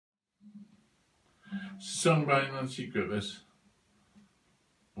Sung by Nancy Griffiths,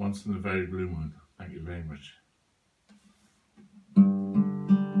 Once in a Very Blue Moon. Thank you very much.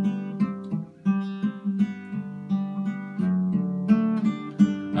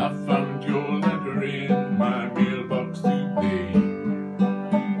 I found your letter in my mailbox today.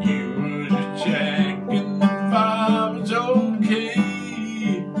 You were just checking if I was okay.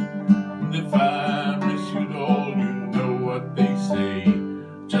 And if I miss you at all, you know what they say.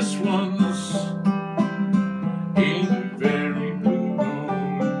 Just once in a very blue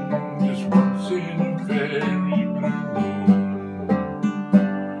moon. Just once in a very blue moon.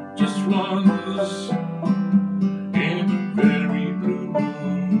 Just once in a very blue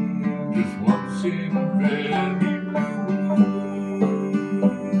moon. Just once in a very blue moon.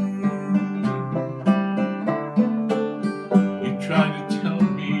 You try to tell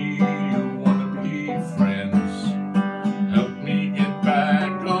me you wanna be friends. Help me get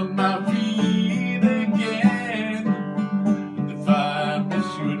back on my feet again. And if I miss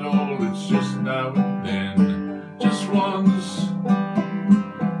you at all, it's just now and then. Just once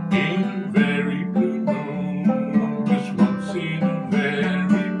in a very blue moon. Just once in a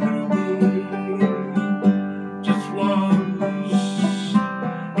very blue moon. Just once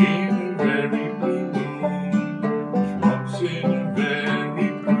in a very blue moon. Just once in a very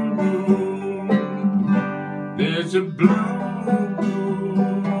blue moon. There's a blue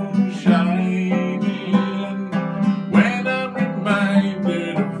moon shining when I'm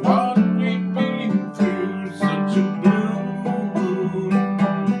reminded of what we've been through. Such a blue moon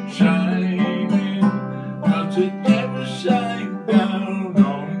shining, 'cause it never shine down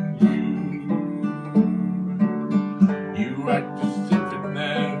on you. You act as if it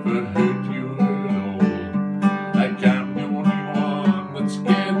never hurt you at all, like I'm the only one that's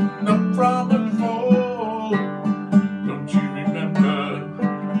getting up from a fall. Don't you remember?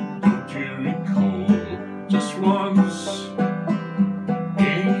 Don't you recall? Just once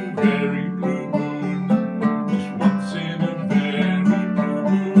in a very blue moon. Just once in a very blue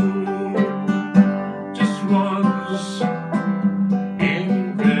moon. Just once in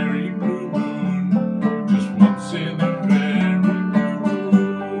a very blue moon. Just once in a very blue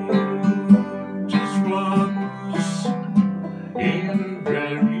moon. Just once in a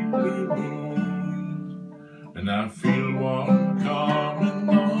very blue moon. And I feel one coming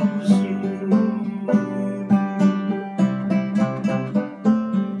on soon.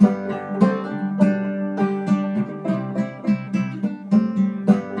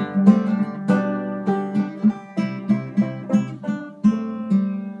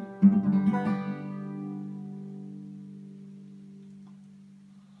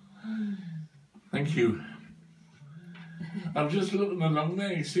 Thank you. I'm just looking along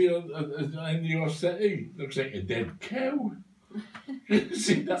there, you see, in your city, looks like a dead cow.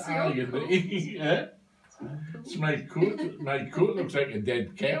 See that eye in the yeah? It's my coat. My coat looks like a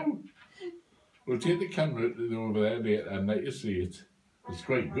dead cow. We'll take the camera over there later and let you see it. It's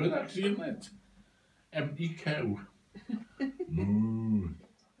quite good actually, isn't it? Empty cow.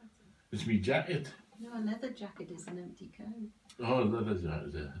 It's me jacket. No, a leather jacket is an empty coat. Oh, leather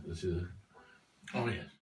jacket. This is. Oh yes.